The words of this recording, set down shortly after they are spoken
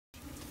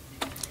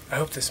I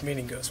hope this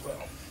meeting goes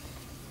well.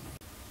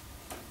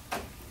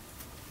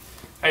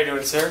 How you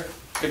doing, sir?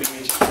 Good to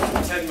meet you.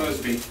 Ted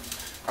Mosby.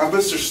 I'm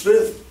Mr.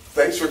 Smith.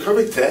 Thanks for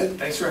coming, Ted.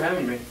 Thanks for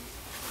having me.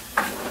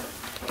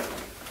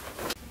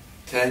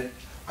 Ted,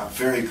 I'm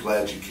very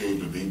glad you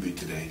came to meet me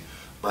today.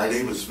 My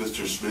name is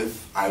Mr.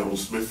 Smith. I own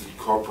Smith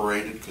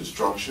Incorporated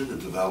Construction and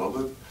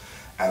Development,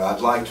 and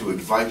I'd like to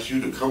invite you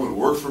to come and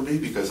work for me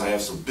because I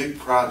have some big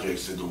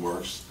projects in the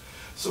works,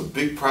 some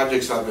big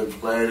projects I've been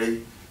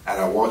planning, and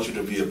I want you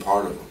to be a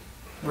part of them.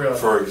 Really?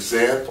 For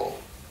example,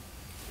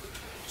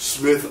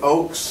 Smith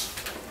Oaks.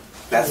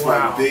 That's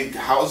my big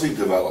housing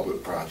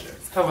development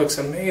project. That looks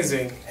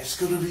amazing. It's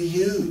going to be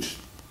huge.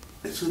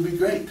 It's going to be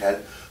great,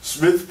 Ted.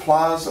 Smith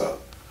Plaza,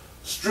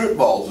 strip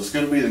malls. It's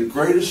going to be the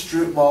greatest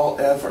strip mall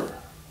ever.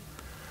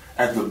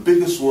 And the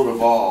biggest one of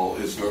all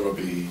is going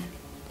to be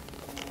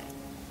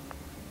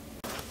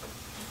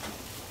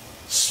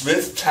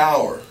Smith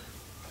Tower.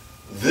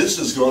 This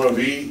is going to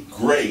be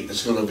great.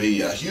 It's going to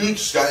be a huge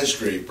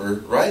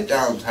skyscraper right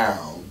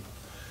downtown,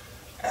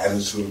 and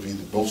it's going to be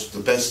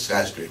the best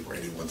skyscraper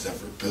anyone's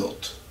ever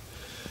built.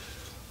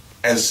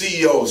 As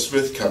CEO of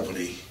Smith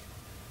Company,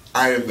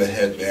 I am the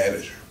head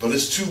manager, but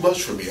it's too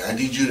much for me. I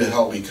need you to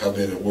help me come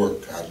in and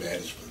work on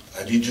management.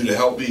 I need you to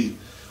help me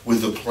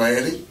with the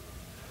planning,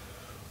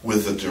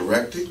 with the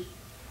directing.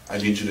 I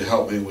need you to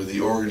help me with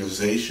the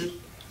organization,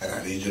 and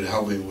I need you to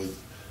help me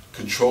with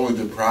controlling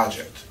the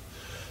project.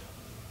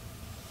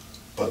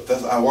 But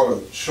I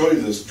want to show you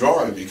this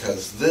drawing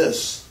because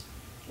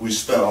we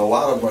spent a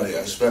lot of money.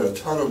 I spent a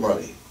ton of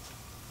money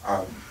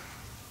on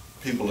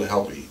people to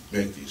help me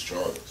make these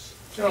drawings.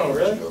 Oh,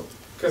 really?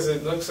 Because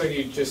it looks like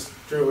you just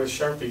drew with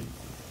Sharpie.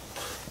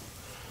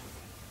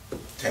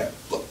 Ted,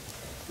 look.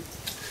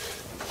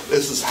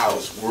 This is how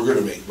we're going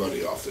to make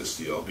money off this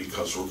deal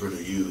because we're going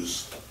to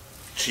use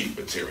cheap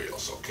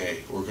materials,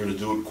 okay? We're going to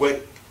do it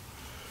quick,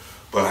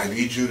 but I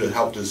need you to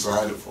help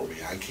design it for me.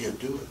 I can't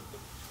do it.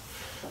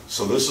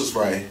 So this is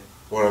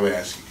what I'm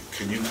asking you.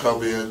 Can you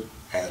come in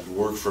and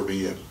work for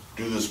me and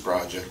do this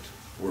project?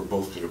 We're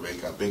both going to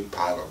make a big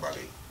pile of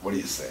money. What do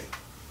you say?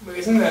 But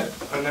isn't that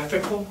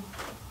unethical?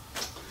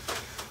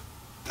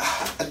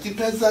 It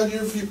depends on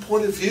your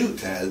point of view,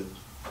 Ted.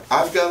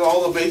 I've got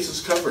all the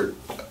bases covered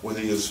with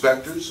the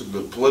inspectors and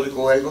the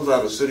political angles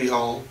out of City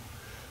Hall.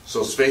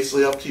 So it's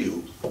basically up to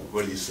you.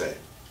 What do you say?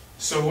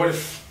 So what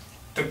if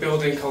the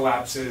building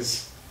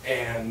collapses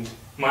and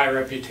my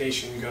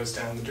reputation goes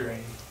down the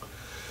drain?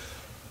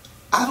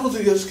 I don't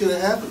think that's going to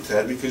happen,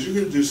 Ted, because you're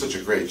going to do such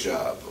a great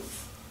job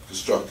of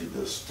constructing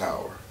this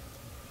tower.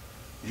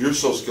 You're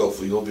so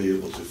skillful, you'll be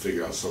able to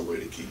figure out some way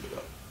to keep it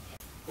up.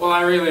 Well,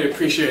 I really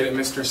appreciate it,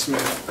 Mr.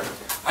 Smith,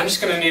 but I'm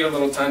just going to need a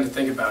little time to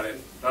think about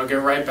it. I'll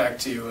get right back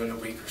to you in a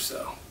week or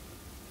so.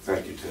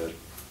 Thank you, Ted.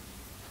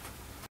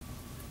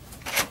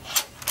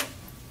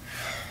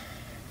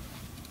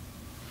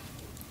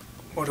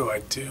 What do I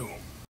do?